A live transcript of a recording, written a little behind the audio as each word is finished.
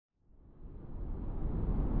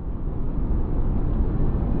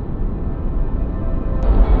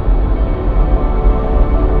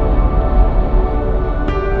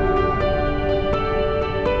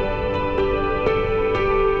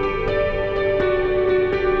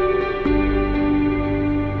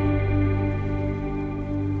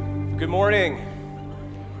Good morning.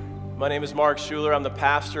 My name is Mark Schuler. I'm the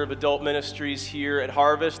pastor of adult ministries here at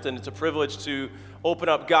Harvest, and it's a privilege to open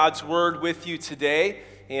up God's Word with you today.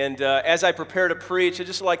 And as I prepare to preach, I'd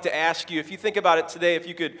just like to ask you, if you think about it today, if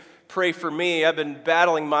you could pray for me. I've been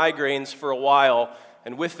battling migraines for a while,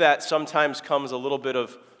 and with that sometimes comes a little bit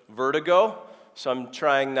of vertigo, so I'm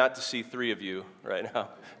trying not to see three of you right now.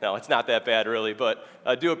 No, it's not that bad really, but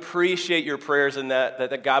I do appreciate your prayers and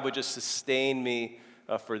that God would just sustain me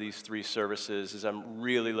for these three services, as I'm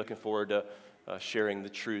really looking forward to sharing the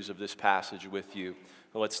truths of this passage with you.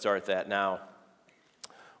 Well, let's start that now. I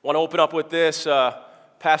want to open up with this.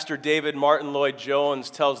 Pastor David Martin Lloyd-Jones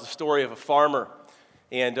tells the story of a farmer.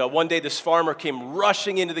 And one day this farmer came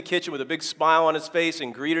rushing into the kitchen with a big smile on his face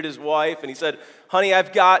and greeted his wife. And he said, "Honey,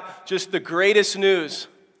 I've got just the greatest news.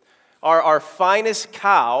 Our finest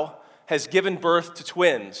cow has given birth to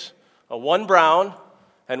twins, one brown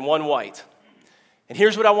and one white. And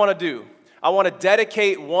here's what I want to do. I want to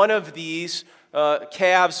dedicate one of these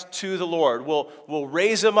calves to the Lord. We'll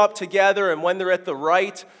raise them up together, and when they're at the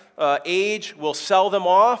right age, we'll sell them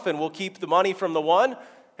off, and we'll keep the money from the one,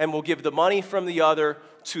 and we'll give the money from the other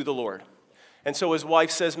to the Lord." And so his wife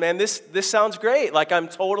says, "Man, this sounds great. Like, I'm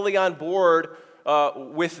totally on board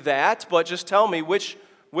with that, but just tell me which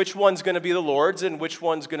one's going to be the Lord's and which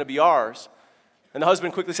one's going to be ours." And the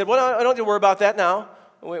husband quickly said, "Well, I don't need to worry about that now.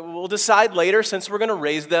 We'll decide later, since we're going to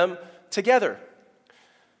raise them together."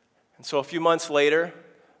 And so a few months later,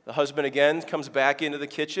 the husband again comes back into the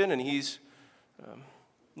kitchen, and he's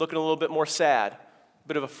looking a little bit more sad, a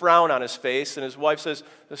bit of a frown on his face. And his wife says,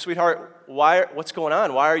 "Sweetheart, what's going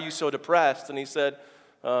on? Why are you so depressed?" And he said,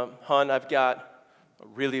 "Hon, I've got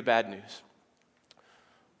really bad news.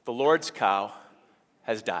 The Lord's cow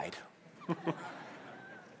has died."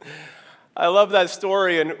 I love that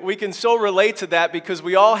story, and we can so relate to that because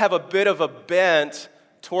we all have a bit of a bent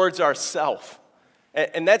towards ourself.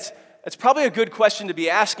 And that's probably a good question to be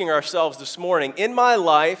asking ourselves this morning. In my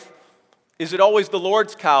life, is it always the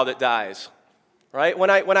Lord's cow that dies? Right? When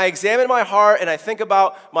I examine my heart and I think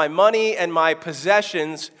about my money and my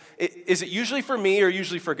possessions, is it usually for me or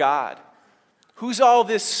usually for God? Who's all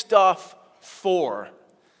this stuff for?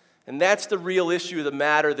 And that's the real issue of the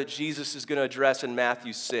matter that Jesus is going to address in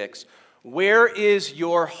Matthew 6. Where is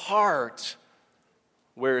your heart?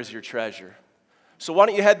 Where is your treasure? So why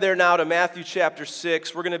don't you head there now to Matthew chapter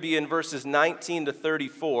 6. We're going to be in verses 19 to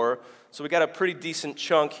 34. So we got a pretty decent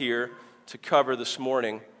chunk here to cover this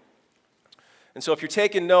morning. And so if you're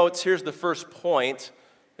taking notes, here's the first point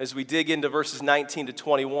as we dig into verses 19 to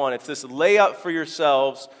 21. It's this: lay up for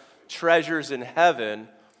yourselves treasures in heaven,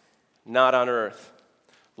 not on earth.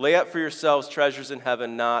 Lay up for yourselves treasures in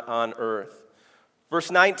heaven, not on earth.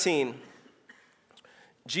 Verse 19,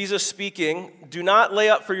 Jesus speaking, "Do not lay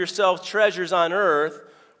up for yourselves treasures on earth,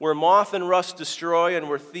 where moth and rust destroy and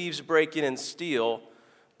where thieves break in and steal,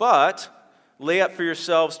 but lay up for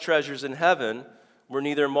yourselves treasures in heaven, where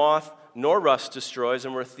neither moth nor rust destroys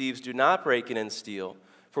and where thieves do not break in and steal.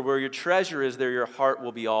 For where your treasure is, there your heart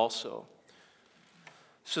will be also."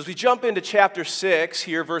 So as we jump into chapter 6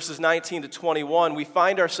 here, verses 19 to 21, we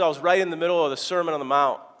find ourselves right in the middle of the Sermon on the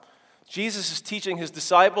Mount. Jesus is teaching his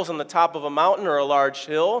disciples on the top of a mountain or a large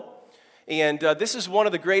hill, and this is one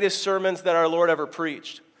of the greatest sermons that our Lord ever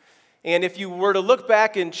preached. And if you were to look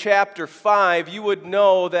back in chapter 5, you would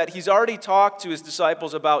know that he's already talked to his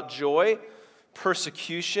disciples about joy,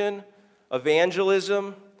 persecution,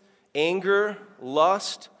 evangelism, anger,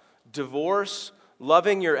 lust, divorce,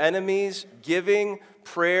 loving your enemies, giving,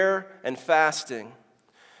 prayer, and fasting.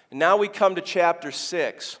 And now we come to chapter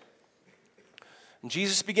 6. And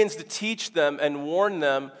Jesus begins to teach them and warn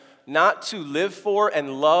them not to live for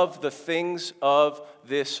and love the things of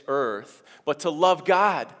this earth, but to love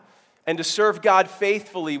God and to serve God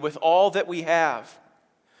faithfully with all that we have.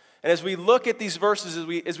 And as we look at these verses,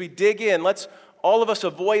 as we dig in, let's all of us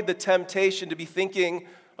avoid the temptation to be thinking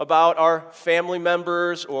about our family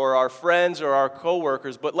members or our friends or our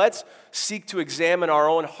coworkers, but let's seek to examine our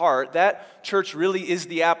own heart. That, church, really is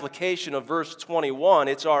the application of verse 21.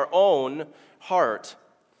 It's our own heart.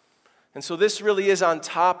 And so this really is on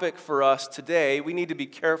topic for us today. We need to be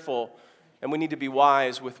careful and we need to be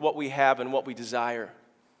wise with what we have and what we desire.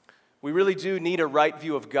 We really do need a right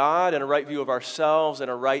view of God and a right view of ourselves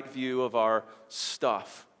and a right view of our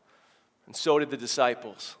stuff. And so did the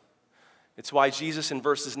disciples. It's why Jesus in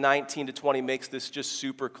verses 19 to 20 makes this just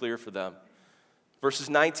super clear for them.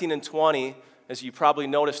 Verses 19 and 20, as you probably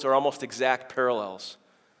noticed, are almost exact parallels.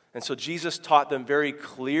 And so Jesus taught them very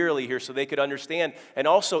clearly here so they could understand and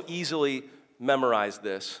also easily memorize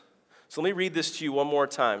this. So let me read this to you one more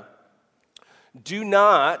time. "Do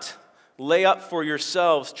not lay up for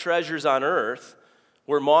yourselves treasures on earth,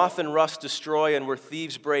 where moth and rust destroy and where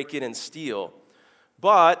thieves break in and steal.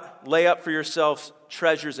 But lay up for yourselves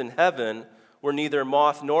treasures in heaven, where neither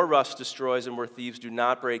moth nor rust destroys and where thieves do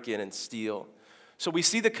not break in and steal. So we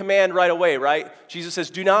see the command right away, right? Jesus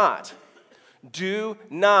says, do not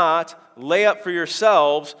lay up for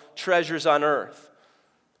yourselves treasures on earth.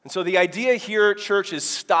 And so the idea here, church, is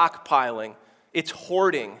stockpiling. It's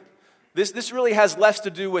hoarding. This really has less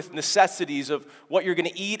to do with necessities of what you're going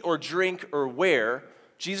to eat or drink or wear.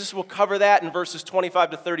 Jesus will cover that in verses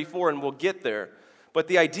 25 to 34, and we'll get there. But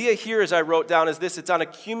the idea here, as I wrote down, is this. It's on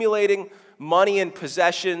accumulating money and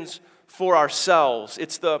possessions for ourselves.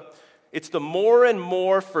 It's the more and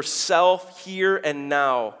more for self, here and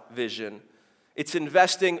now vision. It's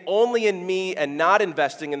investing only in me and not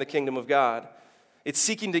investing in the kingdom of God. It's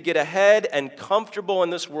seeking to get ahead and comfortable in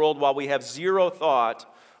this world while we have zero thought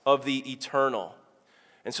of the eternal.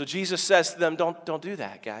 And so Jesus says to them, don't do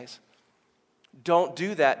that, guys. Don't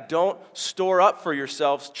do that. Don't store up for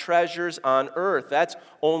yourselves treasures on earth. That's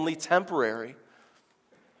only temporary.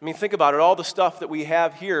 I mean, think about it. All the stuff that we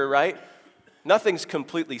have here, right? Nothing's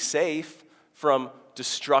completely safe from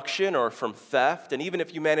destruction or from theft. And even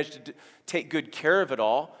if you manage to take good care of it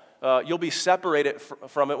all, you'll be separated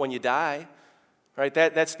from it when you die. Right?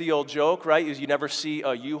 That's the old joke, right? You never see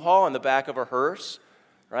a U-Haul on the back of a hearse.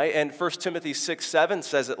 Right? And 1 Timothy 6:7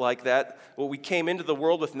 says it like that. Well, we came into the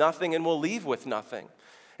world with nothing and we'll leave with nothing.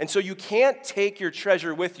 And so you can't take your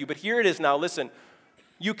treasure with you. But here it is now. Listen,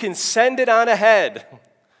 you can send it on ahead.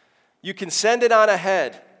 You can send it on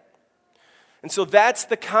ahead. And so that's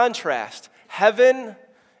the contrast. Heaven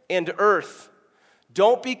and earth.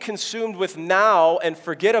 Don't be consumed with now and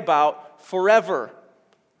forget about forever.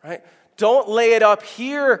 Right? Don't lay it up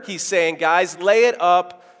here, he's saying, guys. Lay it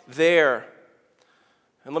up there.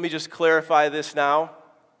 And let me just clarify this now.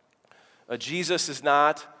 Jesus is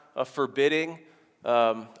not forbidding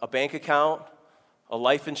a bank account, a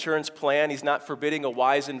life insurance plan. He's not forbidding a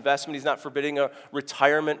wise investment. He's not forbidding a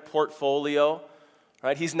retirement portfolio.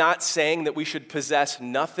 Right? He's not saying that we should possess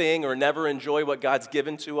nothing or never enjoy what God's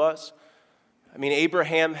given to us. I mean,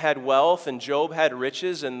 Abraham had wealth and Job had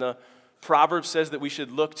riches, and the Proverbs says that we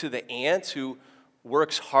should look to the ant who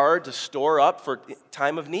works hard to store up for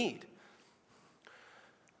time of need.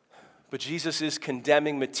 But Jesus is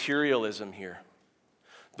condemning materialism here.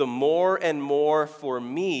 The more and more for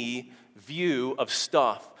me view of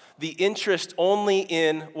stuff. The interest only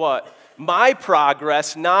in what? My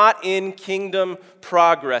progress, not in kingdom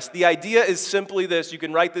progress. The idea is simply this. You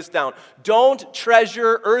can write this down. Don't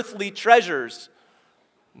treasure earthly treasures.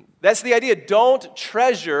 That's the idea. Don't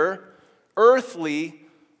treasure earthly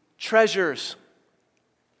treasures.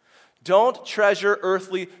 Don't treasure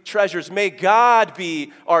earthly treasures. May God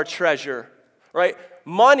be our treasure, right?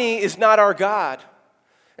 Money is not our God.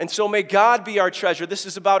 And so may God be our treasure. This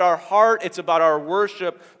is about our heart. It's about our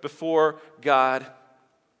worship before God.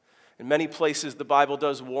 In many places, the Bible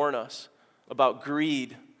does warn us about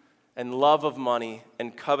greed and love of money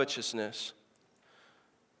and covetousness.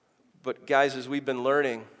 But guys, as we've been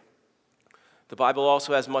learning, the Bible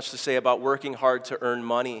also has much to say about working hard to earn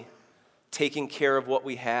money, taking care of what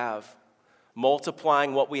we have,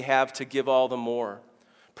 multiplying what we have to give all the more,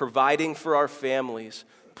 providing for our families,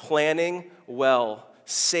 planning well,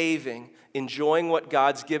 saving, enjoying what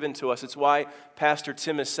God's given to us. It's why Pastor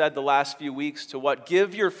Tim has said the last few weeks to what?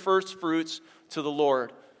 Give your first fruits to the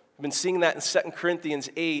Lord. We've been seeing that in 2 Corinthians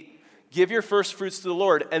 8. Give your first fruits to the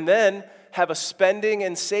Lord, and then have a spending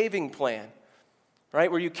and saving plan. Right,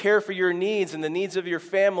 where you care for your needs and the needs of your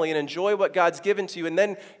family and enjoy what God's given to you, and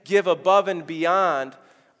then give above and beyond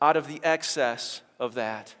out of the excess of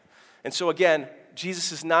that. And so again,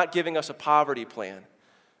 Jesus is not giving us a poverty plan.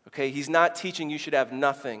 Okay, he's not teaching you should have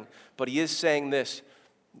nothing, but he is saying this: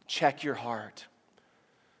 check your heart.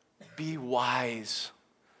 Be wise.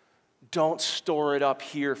 Don't store it up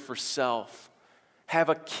here for self. Have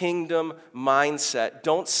a kingdom mindset.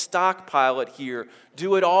 Don't stockpile it here.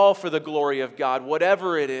 Do it all for the glory of God,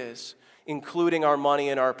 whatever it is, including our money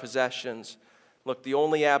and our possessions. Look, the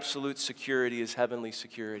only absolute security is heavenly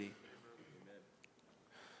security.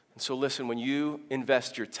 And so listen, when you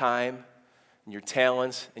invest your time and your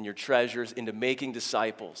talents and your treasures into making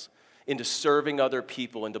disciples, into serving other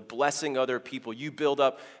people, into blessing other people, you build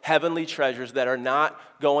up heavenly treasures that are not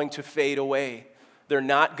going to fade away. They're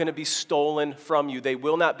not going to be stolen from you. They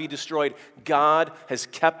will not be destroyed. God has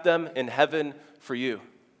kept them in heaven for you.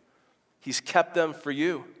 He's kept them for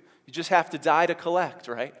you. You just have to die to collect,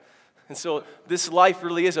 right? And so this life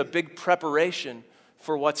really is a big preparation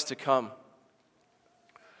for what's to come.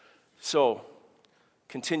 So,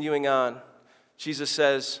 continuing on, Jesus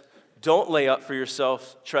says, Don't lay up for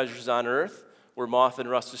yourself treasures on earth, where moth and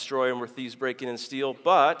rust destroy and where thieves break in and steal.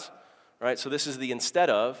 But, right, so this is the instead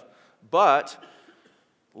of, but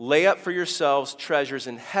lay up for yourselves treasures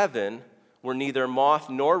in heaven, where neither moth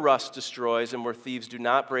nor rust destroys and where thieves do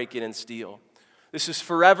not break in and steal. This is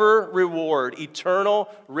forever reward, eternal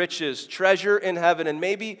riches, treasure in heaven. And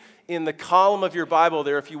maybe in the column of your Bible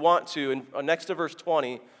there, if you want to, next to verse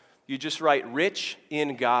 20, you just write, rich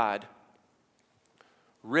in God.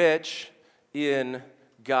 Rich in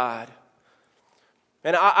God.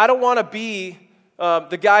 And I don't want to be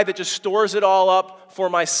the guy that just stores it all up for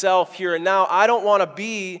myself here and now. I don't want to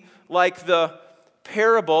be like the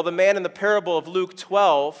man in the parable of Luke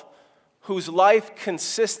 12, whose life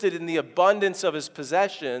consisted in the abundance of his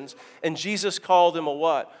possessions, and Jesus called him a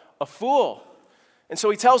what? A fool. And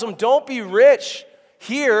so he tells him, don't be rich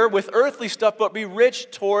here with earthly stuff, but be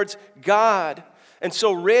rich towards God. And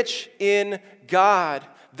so rich in God.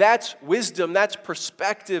 That's wisdom, that's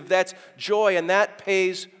perspective, that's joy, and that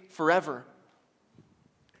pays forever.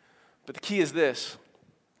 But the key is this: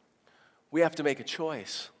 we have to make a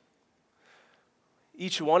choice.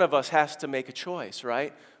 Each one of us has to make a choice,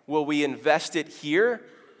 right? Will we invest it here,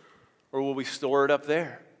 or will we store it up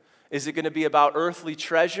there? Is it going to be about earthly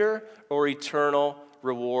treasure or eternal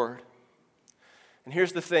reward? And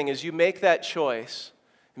here's the thing: as you make that choice,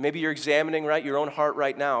 and maybe you're examining your own heart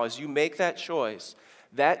right now, as you make that choice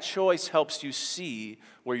helps you see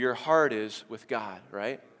where your heart is with God,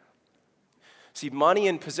 right? See, money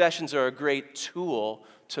and possessions are a great tool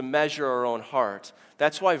to measure our own heart.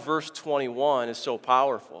 That's why verse 21 is so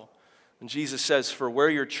powerful. And Jesus says, for where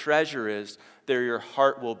your treasure is, there your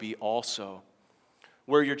heart will be also.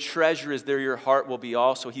 Where your treasure is, there your heart will be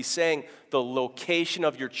also. He's saying the location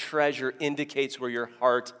of your treasure indicates where your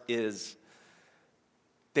heart is.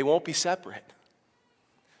 They won't be separate.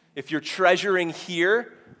 If you're treasuring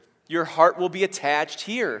here, your heart will be attached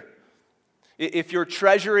here. If you're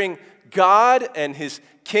treasuring God and His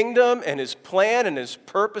kingdom and His plan and His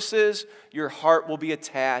purposes, your heart will be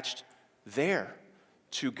attached there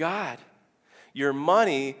to God. Your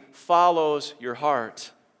money follows your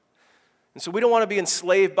heart. And so we don't want to be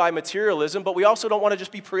enslaved by materialism, but we also don't want to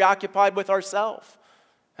just be preoccupied with ourselves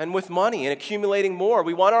and with money and accumulating more.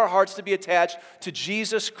 We want our hearts to be attached to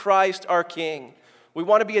Jesus Christ, our King. We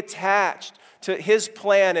want to be attached to His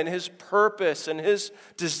plan and His purpose and His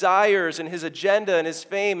desires and His agenda and His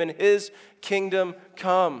fame and His kingdom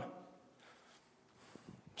come.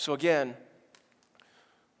 So again,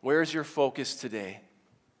 where is your focus today?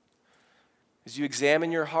 As you examine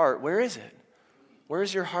your heart, where is it? Where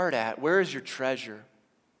is your heart at? Where is your treasure?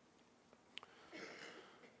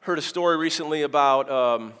 Heard a story recently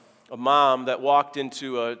about a mom that walked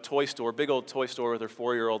into a toy store, big old toy store with her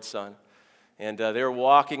 4-year-old son. And they were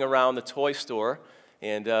walking around the toy store,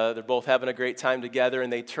 and they're both having a great time together,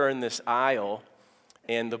 and they turn this aisle,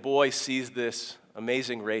 and the boy sees this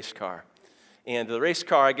amazing race car. And the race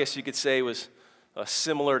car, I guess you could say, was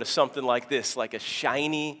similar to something like this, like a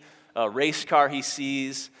shiny race car he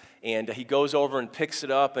sees, and he goes over and picks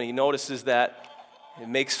it up, and he notices that it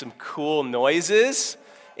makes some cool noises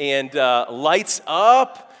and lights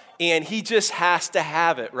up, and he just has to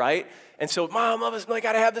have it, right? And so, Mom, I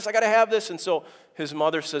got to have this. And so his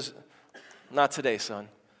mother says, not today, son.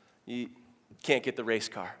 You can't get the race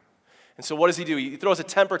car. And so what does he do? He throws a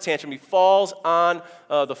temper tantrum. He falls on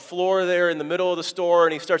the floor there in the middle of the store,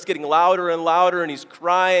 and he starts getting louder and louder, and he's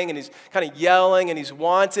crying, and he's kind of yelling, and he's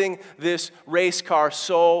wanting this race car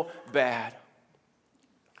so bad.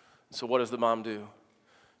 So what does the mom do?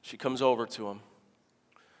 She comes over to him,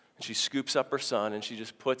 and she scoops up her son, and she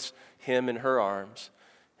just puts him in her arms.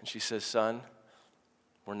 And she says, son,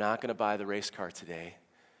 we're not going to buy the race car today,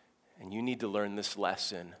 and you need to learn this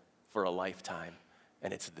lesson for a lifetime,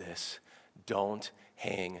 and it's this: don't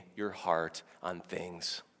hang your heart on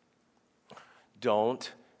things.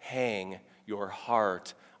 Don't hang your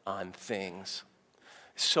heart on things.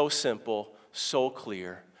 So simple, so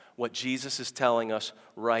clear, what Jesus is telling us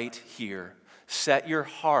right here. Set your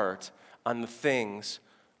heart on the things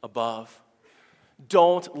above.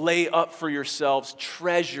 Don't lay up for yourselves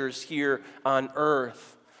treasures here on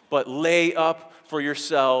earth, but lay up for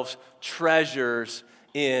yourselves treasures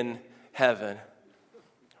in heaven.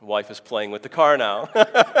 My wife is playing with the car now.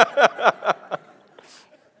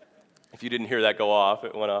 If you didn't hear that go off,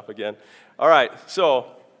 it went off again. All right, so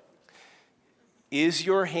is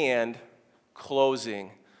your hand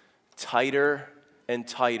closing tighter and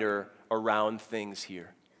tighter around things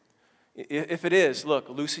here? If it is, look,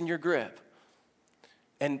 loosen your grip.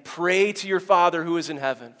 And pray to your Father who is in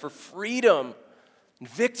heaven for freedom and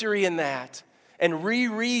victory in that. and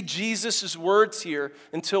reread Jesus' words here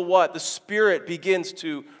until what? The Spirit begins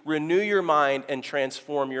to renew your mind and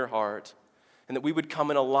transform your heart. And that we would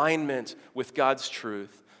come in alignment with God's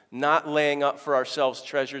truth, not laying up for ourselves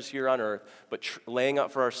treasures here on earth, but laying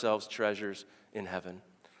up for ourselves treasures in heaven.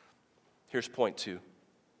 Here's point 2.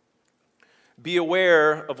 Be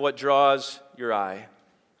aware of what draws your eye.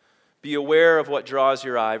 Be aware of what draws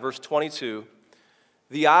your eye. Verse 22,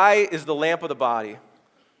 the eye is the lamp of the body.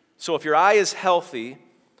 So if your eye is healthy,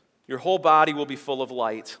 your whole body will be full of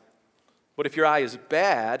light. But if your eye is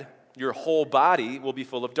bad, your whole body will be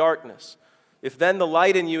full of darkness. If then the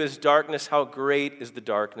light in you is darkness, how great is the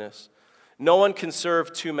darkness? No one can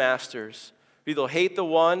serve two masters. Either hate the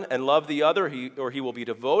one and love the other, or he will be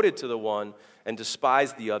devoted to the one and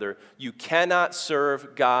despise the other. You cannot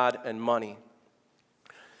serve God and money.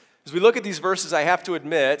 As we look at these verses, I have to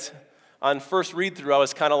admit, on first read through, I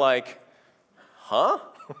was kind of like, huh?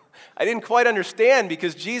 I didn't quite understand,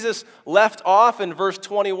 because Jesus left off in verse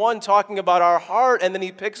 21 talking about our heart, and then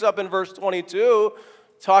he picks up in verse 22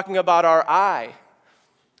 talking about our eye.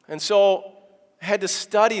 And so I had to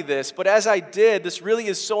study this, but as I did, this really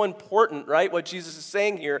is so important, right, what Jesus is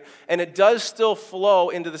saying here, and it does still flow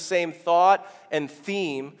into the same thought and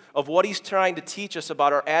theme of what he's trying to teach us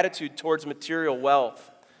about our attitude towards material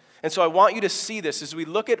wealth. And so I want you to see this. As we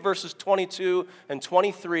look at verses 22 and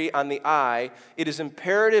 23 on the eye, it is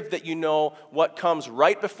imperative that you know what comes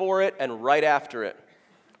right before it and right after it.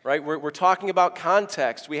 Right? We're talking about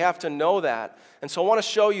context. We have to know that. And so I want to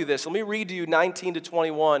show you this. Let me read to you 19 to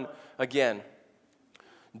 21 again.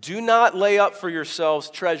 Do not lay up for yourselves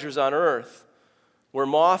treasures on earth, where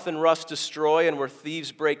moth and rust destroy and where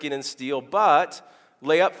thieves break in and steal, but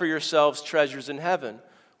lay up for yourselves treasures in heaven,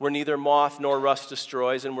 where neither moth nor rust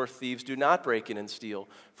destroys, and where thieves do not break in and steal.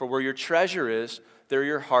 For where your treasure is, there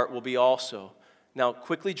your heart will be also. Now,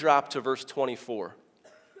 quickly drop to verse 24.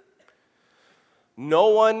 No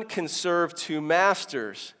one can serve two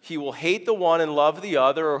masters. He will hate the one and love the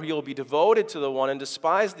other, or he will be devoted to the one and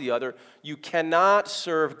despise the other. You cannot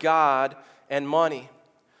serve God and money.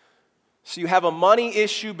 So you have a money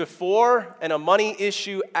issue before and a money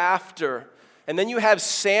issue after. And then you have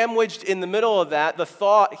sandwiched in the middle of that the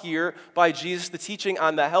thought here by Jesus, the teaching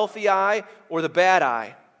on the healthy eye or the bad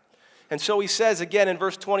eye. And so he says again in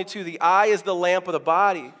verse 22, the eye is the lamp of the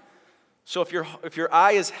body. So if your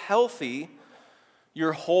eye is healthy,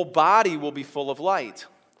 your whole body will be full of light.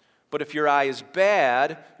 But if your eye is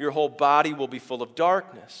bad, your whole body will be full of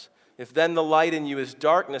darkness. If then the light in you is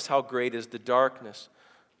darkness, how great is the darkness?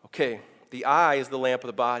 Okay, the eye is the lamp of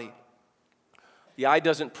the body. The eye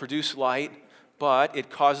doesn't produce light, but it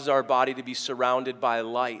causes our body to be surrounded by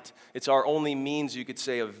light. It's our only means, you could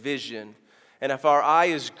say, of vision. And if our eye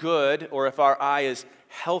is good, or if our eye is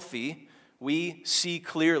healthy, we see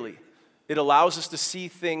clearly. It allows us to see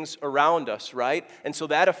things around us, right? And so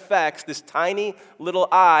that affects, this tiny little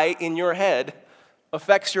eye in your head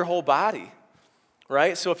affects your whole body,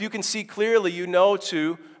 right? So if you can see clearly, you know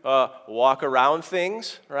to walk around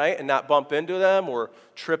things, right, and not bump into them or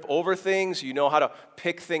trip over things. You know how to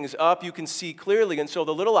pick things up. You can see clearly. And so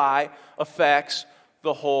the little eye affects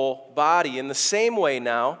the whole body. In the same way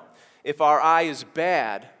now, if our eye is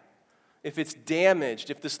bad, if it's damaged,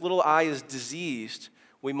 if this little eye is diseased,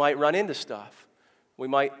 we might run into stuff. We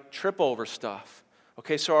might trip over stuff.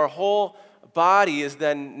 Okay, so our whole body is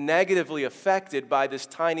then negatively affected by this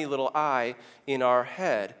tiny little eye in our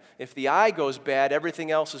head. If the eye goes bad,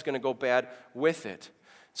 everything else is going to go bad with it.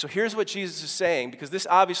 So here's what Jesus is saying, because this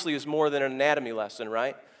obviously is more than an anatomy lesson,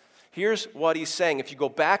 right? Here's what he's saying. If you go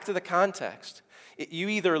back to the context, you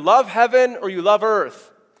either love heaven or you love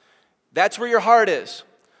earth. That's where your heart is.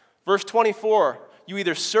 Verse 24, you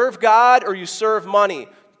either serve God or you serve money. You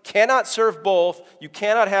cannot serve both. You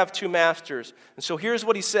cannot have two masters. And so here's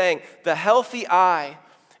what he's saying. The healthy eye,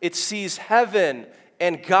 it sees heaven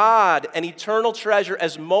and God and eternal treasure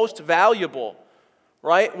as most valuable,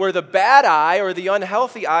 right? Where the bad eye or the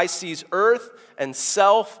unhealthy eye sees earth and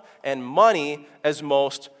self and money as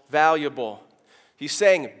most valuable. He's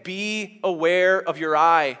saying, be aware of your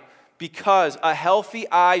eye, because a healthy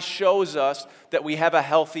eye shows us that we have a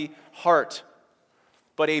healthy heart.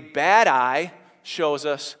 But a bad eye shows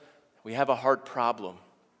us we have a heart problem.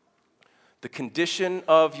 The condition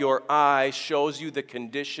of your eye shows you the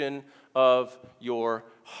condition of your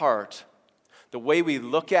heart. The way we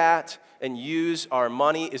look at and use our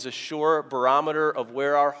money is a sure barometer of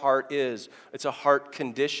where our heart is. It's a heart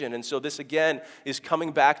condition. And so this again is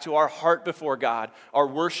coming back to our heart before God, our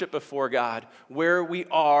worship before God, where we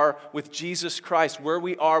are with Jesus Christ, where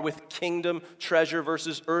we are with kingdom treasure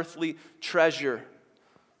versus earthly treasure.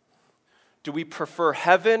 Do we prefer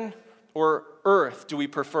heaven or earth? Do we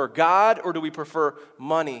prefer God or do we prefer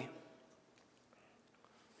money?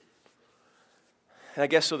 And I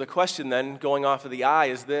guess so the question then, going off of the eye,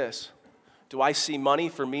 is this: do I see money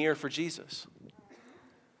for me or for Jesus?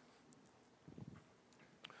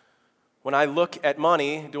 When I look at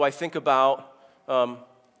money, do I think about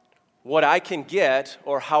what I can get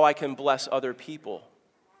or how I can bless other people?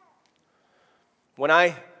 When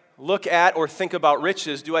I look at or think about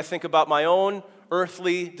riches, do I think about my own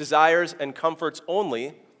earthly desires and comforts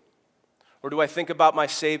only, or do I think about my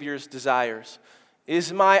Savior's desires?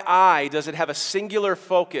 Is my eye, does it have a singular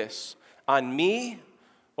focus on me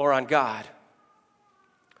or on God?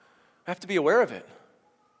 I have to be aware of it.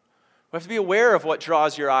 We have to be aware of what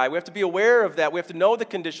draws your eye. We have to be aware of that. We have to know the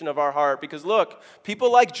condition of our heart, because look,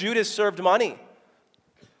 people like Judas served money.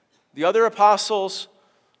 The other apostles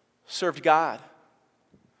served God.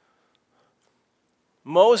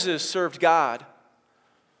 Moses served God.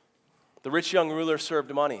 The rich young ruler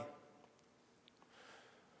served money.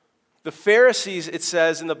 The Pharisees, it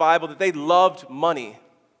says in the Bible, that they loved money.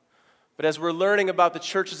 But as we're learning about the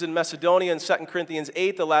churches in Macedonia in 2 Corinthians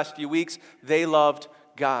 8 the last few weeks, they loved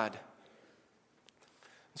God.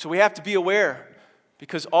 So we have to be aware,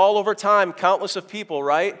 because all over time, countless of people,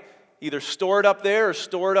 right, either store it up there or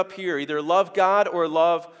store it up here, either love God or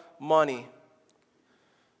love money.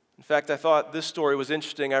 In fact, I thought this story was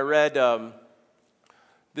interesting. I read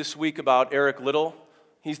this week about Eric Liddell.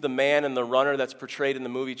 He's the man and the runner that's portrayed in the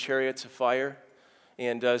movie Chariots of Fire.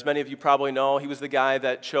 And as many of you probably know, he was the guy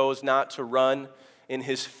that chose not to run in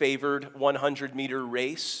his favored 100-meter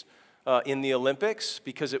race in the Olympics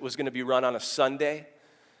because it was going to be run on a Sunday.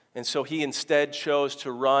 And so he instead chose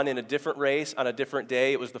to run in a different race on a different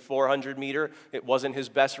day. It was the 400-meter. It wasn't his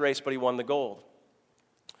best race, but he won the gold.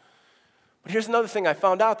 But here's another thing I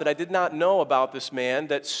found out that I did not know about this man,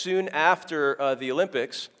 that soon after the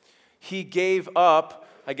Olympics, he gave up,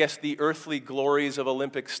 I guess, the earthly glories of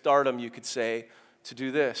Olympic stardom, you could say, to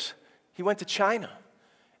do this. He went to China,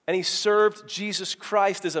 and he served Jesus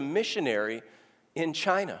Christ as a missionary in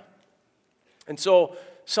China. And so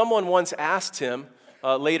someone once asked him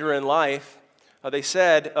later in life, they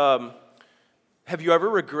said, have you ever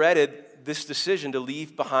regretted this decision to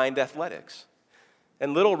leave behind athletics?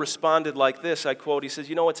 And Liddell responded like this, I quote, he says,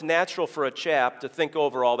 it's natural for a chap to think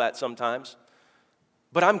over all that sometimes,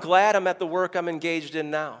 but I'm glad I'm at the work I'm engaged in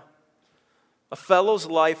now. A fellow's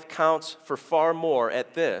life counts for far more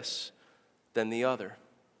at this than the other.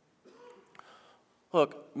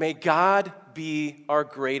 Look, may God be our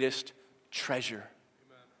greatest treasure.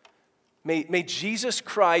 May Jesus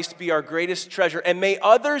Christ be our greatest treasure, and may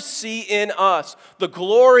others see in us the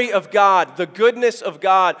glory of God, the goodness of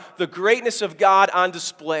God, the greatness of God on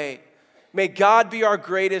display. May God be our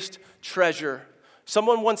greatest treasure.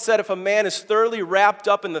 Someone once said, if a man is thoroughly wrapped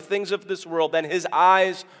up in the things of this world, then his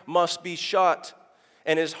eyes must be shut,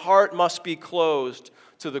 and his heart must be closed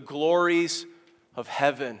to the glories of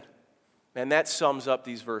heaven. And that sums up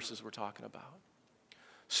these verses we're talking about.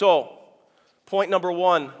 So, point number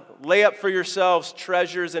one, lay up for yourselves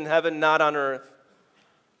treasures in heaven, not on earth.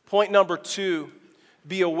 Point number two,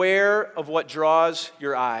 be aware of what draws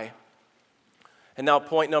your eye. And now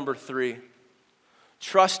point number three,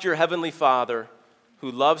 trust your heavenly Father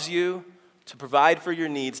who loves you to provide for your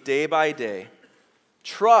needs day by day.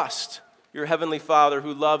 Trust your heavenly Father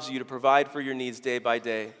who loves you to provide for your needs day by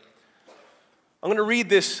day. I'm going to read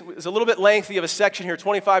this. It's a little bit lengthy of a section here,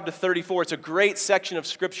 25 to 34. It's a great section of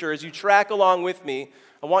Scripture. As you track along with me,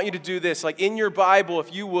 I want you to do this. Like in your Bible,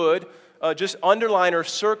 if you would, just underline or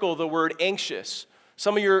circle the word anxious.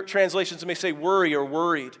 Some of your translations may say worry or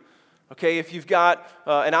worried. Okay, if you've got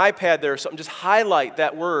an iPad there or something, just highlight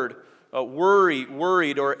that word, worry,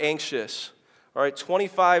 worried, or anxious. All right,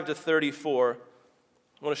 25 to 34.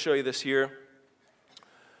 I want to show you this here.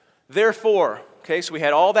 Therefore, okay, so we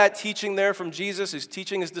had all that teaching there from Jesus. He's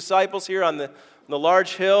teaching his disciples here on the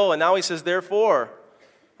large hill, and now he says, therefore,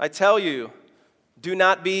 I tell you, do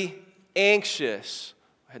not be anxious,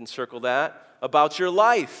 go ahead and circle that, about your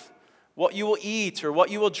life, what you will eat or what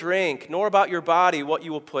you will drink, nor about your body, what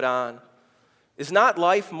you will put on. Is not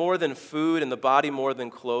life more than food and the body more than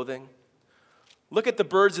clothing? Look at the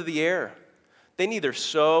birds of the air. They neither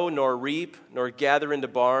sow nor reap nor gather into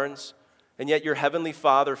barns, and yet your heavenly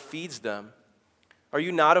Father feeds them. Are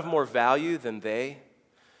you not of more value than they?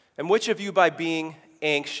 And which of you, by being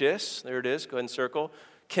anxious, there it is, go ahead and circle,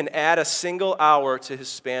 can add a single hour to his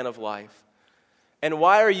span of life? And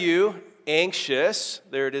why are you anxious,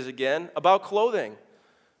 there it is again, about clothing?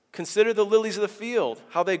 Consider the lilies of the field,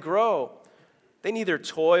 how they grow. They neither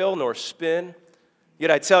toil nor spin. Yet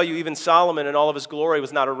I tell you, even Solomon in all of his glory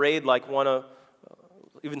was not arrayed like one of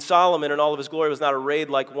Even Solomon in all of his glory was not arrayed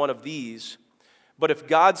like one of these. But if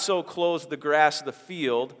God so clothes the grass of the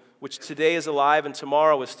field, which today is alive and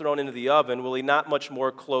tomorrow is thrown into the oven, will he not much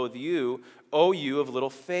more clothe you, O you of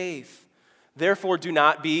little faith? Therefore do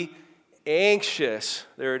not be anxious,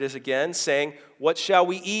 there it is again, saying, what shall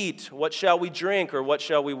we eat? What shall we drink? Or what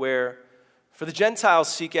shall we wear? For the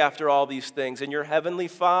Gentiles seek after all these things, and your heavenly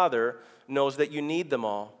Father knows that you need them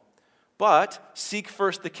all. But seek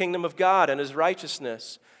first the kingdom of God and his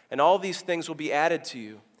righteousness, and all these things will be added to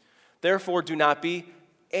you. Therefore do not be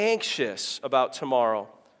anxious about tomorrow,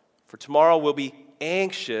 for tomorrow will be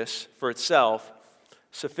anxious for itself.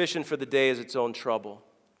 Sufficient for the day is its own trouble.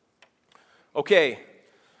 Okay,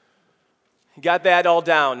 you got that all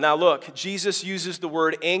down. Now look, Jesus uses the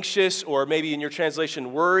word anxious, or maybe in your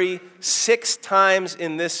translation, worry, 6 times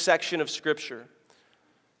in this section of Scripture.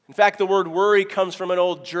 In fact, the word worry comes from an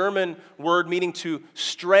old German word meaning to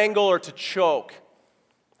strangle or to choke.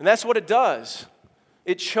 And that's what it does.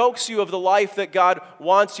 It chokes you of the life that God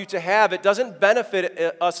wants you to have. It doesn't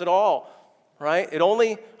benefit us at all, right? It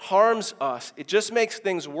only harms us. It just makes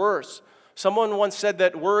things worse. Someone once said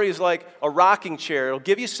that worry is like a rocking chair. It'll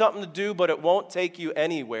give you something to do, but it won't take you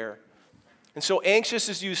anywhere. And so anxious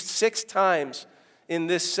is used 6 times in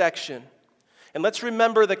this section. And let's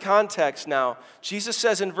remember the context now. Jesus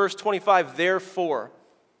says in verse 25, therefore,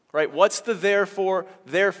 right? What's the therefore?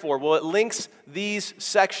 Therefore. Well, it links these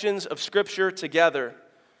sections of Scripture together.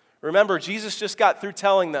 Remember, Jesus just got through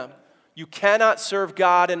telling them, you cannot serve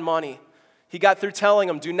God and money. He got through telling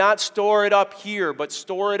them, do not store it up here, but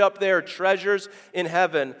store it up there, treasures in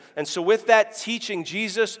heaven. And so with that teaching,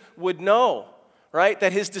 Jesus would know, right,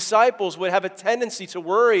 that his disciples would have a tendency to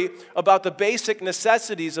worry about the basic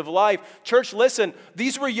necessities of life. Church, listen,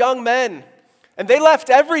 these were young men, and they left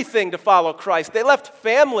everything to follow Christ. They left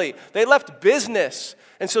family. They left business.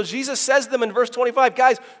 And so Jesus says to them in verse 25,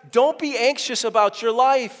 guys, don't be anxious about your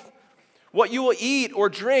life. What you will eat or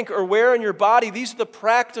drink or wear in your body, these are the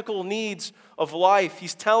practical needs of life.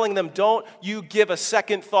 He's telling them, don't you give a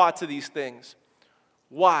second thought to these things.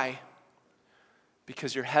 Why?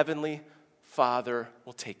 Because your heavenly Father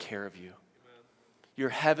will take care of you. Amen. Your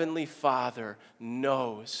heavenly Father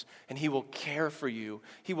knows, and he will care for you.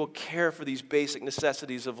 He will care for these basic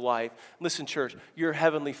necessities of life. Listen, church, your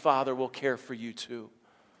heavenly Father will care for you too.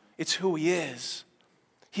 It's who he is.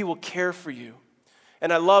 He will care for you.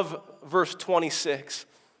 And I love verse 26.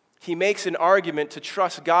 He makes an argument to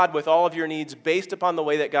trust God with all of your needs based upon the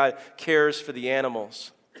way that God cares for the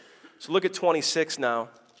animals. So look at 26 now.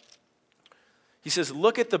 He says,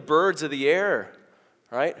 look at the birds of the air,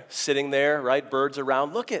 right? Sitting there, right? Birds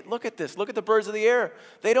around. Look at this. Look at the birds of the air.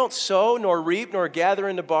 They don't sow, nor reap, nor gather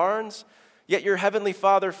into barns, yet your heavenly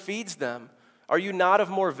Father feeds them. Are you not of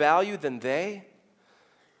more value than they?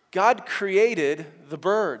 God created the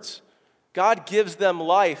birds. God gives them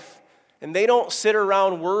life, and they don't sit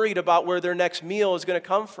around worried about where their next meal is going to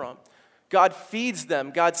come from. God feeds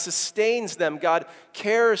them. God sustains them. God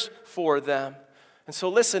cares for them. And so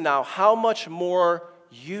listen now, how much more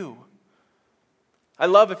you? I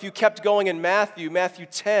love if you kept going in Matthew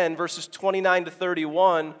 10, verses 29 to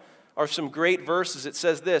 31 are some great verses. It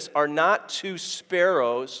says this, are not 2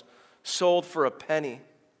 sparrows sold for a penny,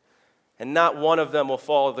 and not one of them will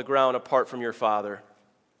fall to the ground apart from your Father.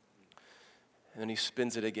 And then he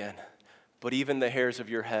spins it again. But even the hairs of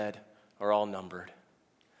your head are all numbered.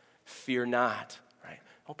 Fear not, right?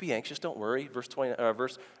 Don't be anxious, don't worry.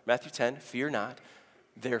 Matthew 10, fear not.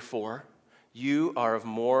 Therefore, you are of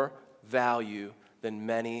more value than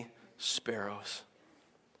many sparrows.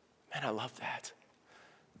 Man, I love that.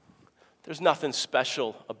 There's nothing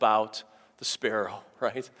special about the sparrow,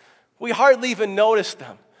 right? We hardly even notice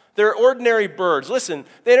them. They're ordinary birds. Listen,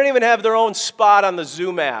 they don't even have their own spot on the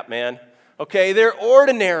zoo map, man. Okay, they're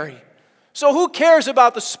ordinary. So who cares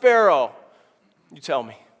about the sparrow? You tell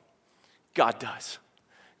me. God does.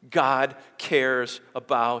 God cares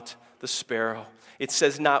about the sparrow. It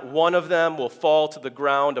says not one of them will fall to the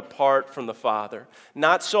ground apart from the Father.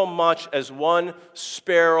 Not so much as one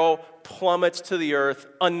sparrow plummets to the earth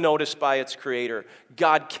unnoticed by its creator.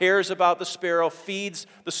 God cares about the sparrow, feeds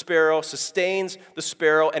the sparrow, sustains the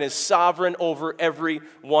sparrow, and is sovereign over every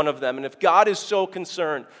one of them. And if God is so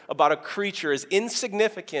concerned about a creature as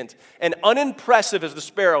insignificant and unimpressive as the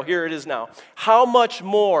sparrow, here it is now, how much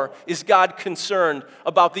more is God concerned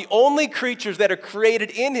about the only creatures that are created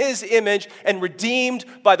in his image and redeemed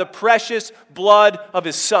by the precious blood of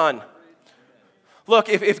his Son? Look,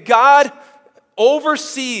 if God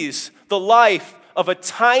oversees the life of a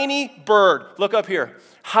tiny bird, look up here,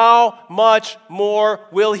 how much more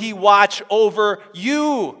will he watch over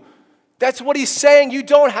you? That's what he's saying. You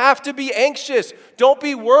don't have to be anxious. Don't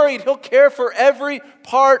be worried. He'll care for every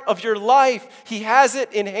part of your life. He has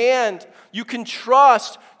it in hand. You can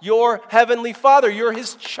trust your heavenly Father. You're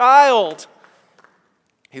his child.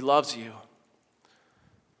 He loves you.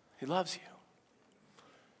 He loves you.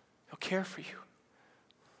 He'll care for you.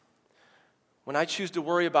 When I choose to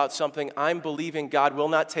worry about something, I'm believing God will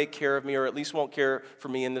not take care of me, or at least won't care for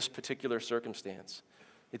me in this particular circumstance.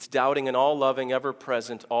 It's doubting an all-loving,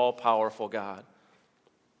 ever-present, all-powerful God.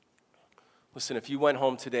 Listen, if you went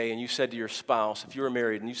home today and you said to your spouse, if you were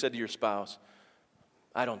married and you said to your spouse,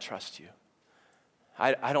 I don't trust you.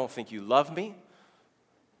 I don't think you love me.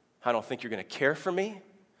 I don't think you're going to care for me.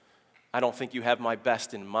 I don't think you have my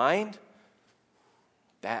best in mind.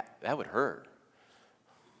 That would hurt.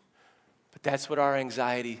 But that's what our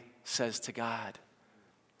anxiety says to God.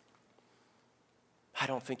 I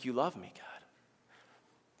don't think you love me, God.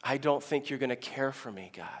 I don't think you're going to care for me,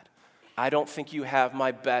 God. I don't think you have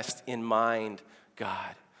my best in mind,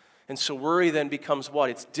 God. And so worry then becomes what?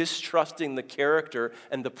 It's distrusting the character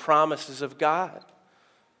and the promises of God.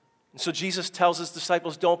 And so Jesus tells his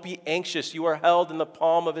disciples, don't be anxious. You are held in the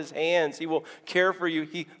palm of his hands. He will care for you.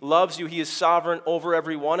 He loves you. He is sovereign over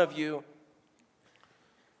every one of you.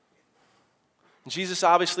 Jesus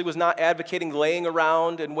obviously was not advocating laying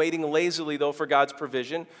around and waiting lazily, though, for God's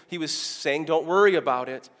provision. He was saying, don't worry about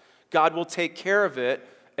it. God will take care of it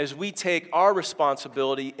as we take our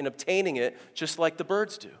responsibility in obtaining it, just like the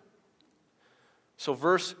birds do. So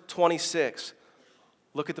verse 26,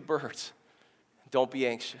 look at the birds. Don't be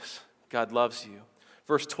anxious. God loves you.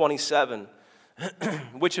 Verse 27,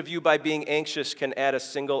 which of you by being anxious can add a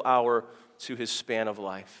single hour to his span of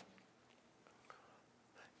life?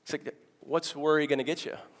 It's like, what's worry going to get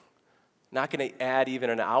you? Not going to add even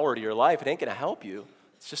an hour to your life. It ain't going to help you.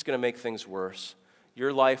 It's just going to make things worse.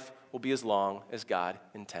 Your life will be as long as God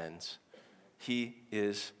intends. He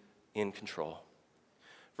is in control.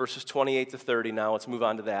 Verses 28 to 30, now let's move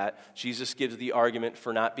on to that. Jesus gives the argument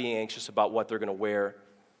for not being anxious about what they're going to wear.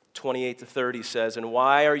 28 to 30 says, and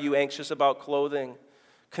why are you anxious about clothing?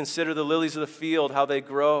 Consider the lilies of the field, how they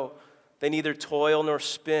grow. They neither toil nor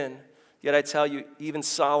spin. Yet I tell you, even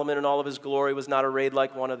Solomon in all of his glory was not arrayed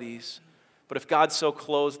like one of these. But if God so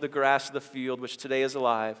clothes the grass of the field, which today is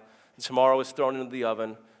alive, and tomorrow is thrown into the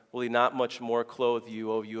oven, will he not much more clothe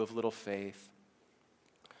you, O you of little faith?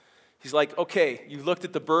 He's like, okay, you looked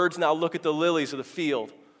at the birds, now look at the lilies of the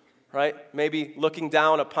field, right? Maybe looking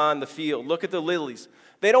down upon the field. Look at the lilies.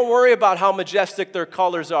 They don't worry about how majestic their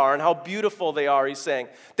colors are and how beautiful they are, he's saying.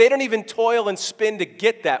 They don't even toil and spin to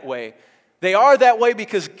get that way. They are that way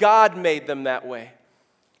because God made them that way.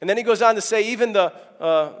 And then he goes on to say, even the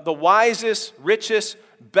wisest, richest,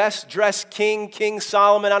 best-dressed King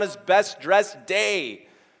Solomon on his best-dressed day,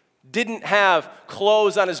 didn't have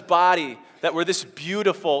clothes on his body that were this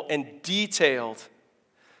beautiful and detailed.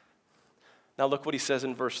 Now look what he says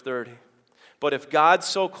in verse 30. But if God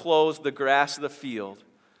so clothes the grass of the field,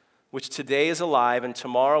 which today is alive and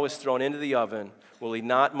tomorrow is thrown into the oven, will he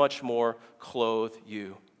not much more clothe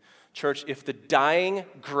you? Church, if the dying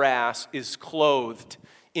grass is clothed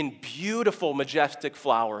in beautiful, majestic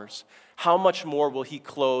flowers, how much more will he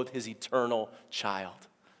clothe his eternal child?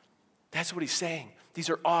 That's what he's saying. These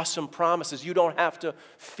are awesome promises. You don't have to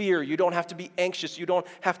fear. You don't have to be anxious. You don't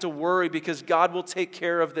have to worry because God will take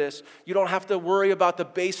care of this. You don't have to worry about the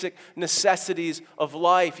basic necessities of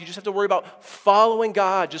life. You just have to worry about following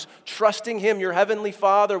God, just trusting him, your heavenly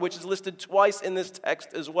Father, which is listed twice in this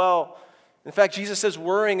text as well. In fact, Jesus says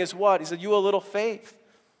worrying is what? He said, you a little faith.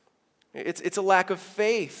 It's a lack of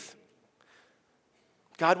faith.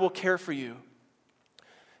 God will care for you.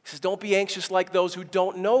 He says, don't be anxious like those who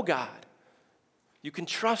don't know God. You can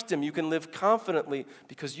trust him. You can live confidently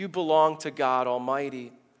because you belong to God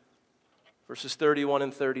Almighty. Verses 31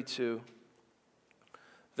 and 32.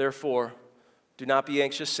 Therefore, do not be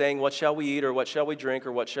anxious, saying, what shall we eat, or what shall we drink,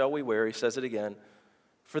 or what shall we wear? He says it again.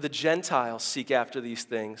 For the Gentiles seek after these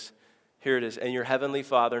things. Here it is. And your heavenly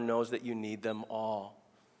Father knows that you need them all.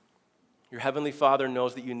 Your heavenly Father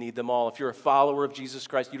knows that you need them all. If you're a follower of Jesus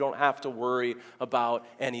Christ, you don't have to worry about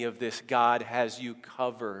any of this. God has you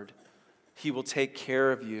covered. He will take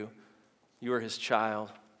care of you. You are his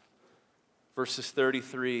child. Verses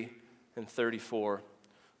 33 and 34.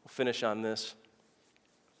 We'll finish on this.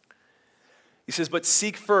 He says, but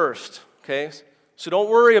seek first, okay? So don't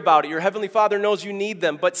worry about it. Your heavenly Father knows you need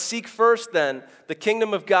them. But seek first then the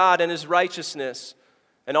kingdom of God and his righteousness,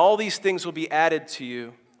 and all these things will be added to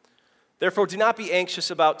you. Therefore, do not be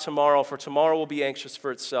anxious about tomorrow, for tomorrow will be anxious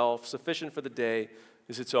for itself. Sufficient for the day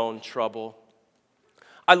is its own trouble.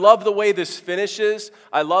 I love the way this finishes.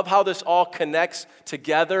 I love how this all connects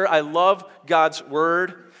together. I love God's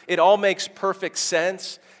word. It all makes perfect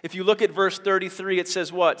sense. If you look at verse 33, it says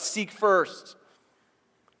what? Seek first.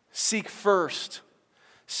 Seek first.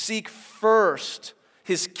 Seek first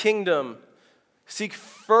his kingdom. Seek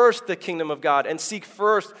first the kingdom of God and seek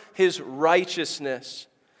first his righteousness.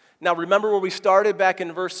 Now remember where we started back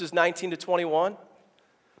in verses 19 to 21?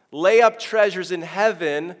 Lay up treasures in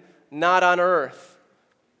heaven, not on earth.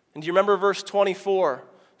 And do you remember verse 24?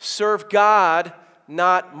 Serve God,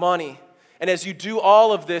 not money. And as you do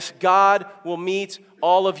all of this, God will meet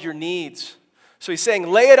all of your needs. So he's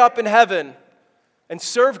saying, lay it up in heaven and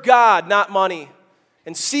serve God, not money.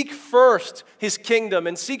 And seek first his kingdom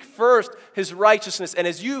and seek first his righteousness. And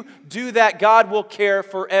as you do that, God will care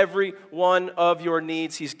for every one of your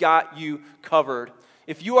needs. He's got you covered.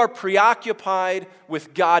 If you are preoccupied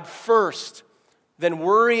with God first, then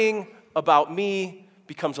worrying about me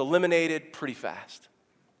becomes eliminated pretty fast.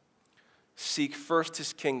 Seek first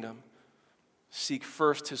his kingdom. Seek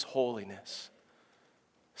first his holiness.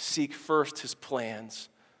 Seek first his plans.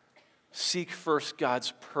 Seek first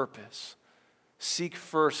God's purpose. Seek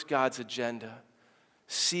first God's agenda.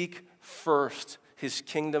 Seek first his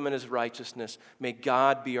kingdom and his righteousness. May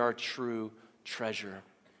God be our true treasure.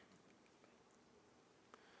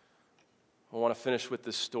 I want to finish with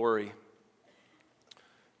this story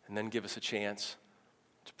and then give us a chance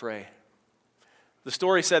to pray. The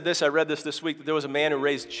story said this, I read this week, that there was a man who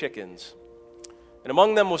raised chickens. And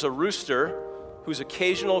among them was a rooster whose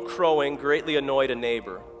occasional crowing greatly annoyed a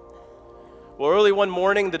neighbor. Well, early one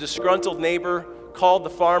morning, the disgruntled neighbor called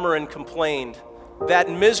the farmer and complained, "That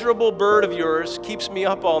miserable bird of yours keeps me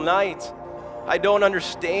up all night." "I don't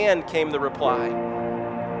understand," came the reply.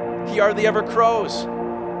 "He hardly ever crows.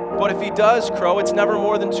 But if he does crow, it's never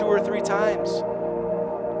more than 2 or 3 times."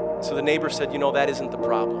 So the neighbor said, "That isn't the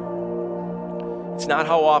problem. It's not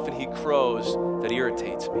how often he crows that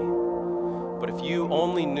irritates me. But if you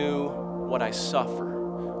only knew what I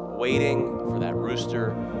suffer waiting for that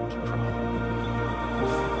rooster to crow."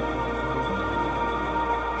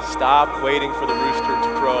 Stop waiting for the rooster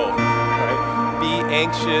to crow. Right? Be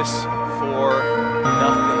anxious for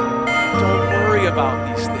nothing. Don't worry about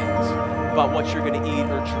these things, about what you're going to eat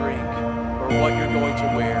or drink or what you're going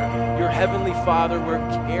to wear. Your heavenly Father will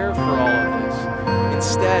care for all of this.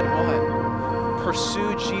 Instead, what?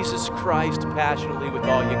 Pursue Jesus Christ passionately with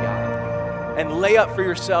all you got. And lay up for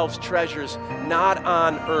yourselves treasures not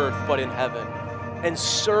on earth but in heaven. And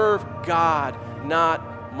serve God, not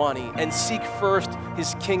money. And seek first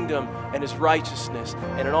his kingdom and his righteousness.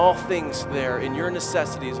 And in all things there, in your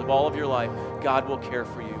necessities of all of your life, God will care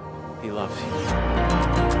for you. He loves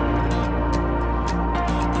you.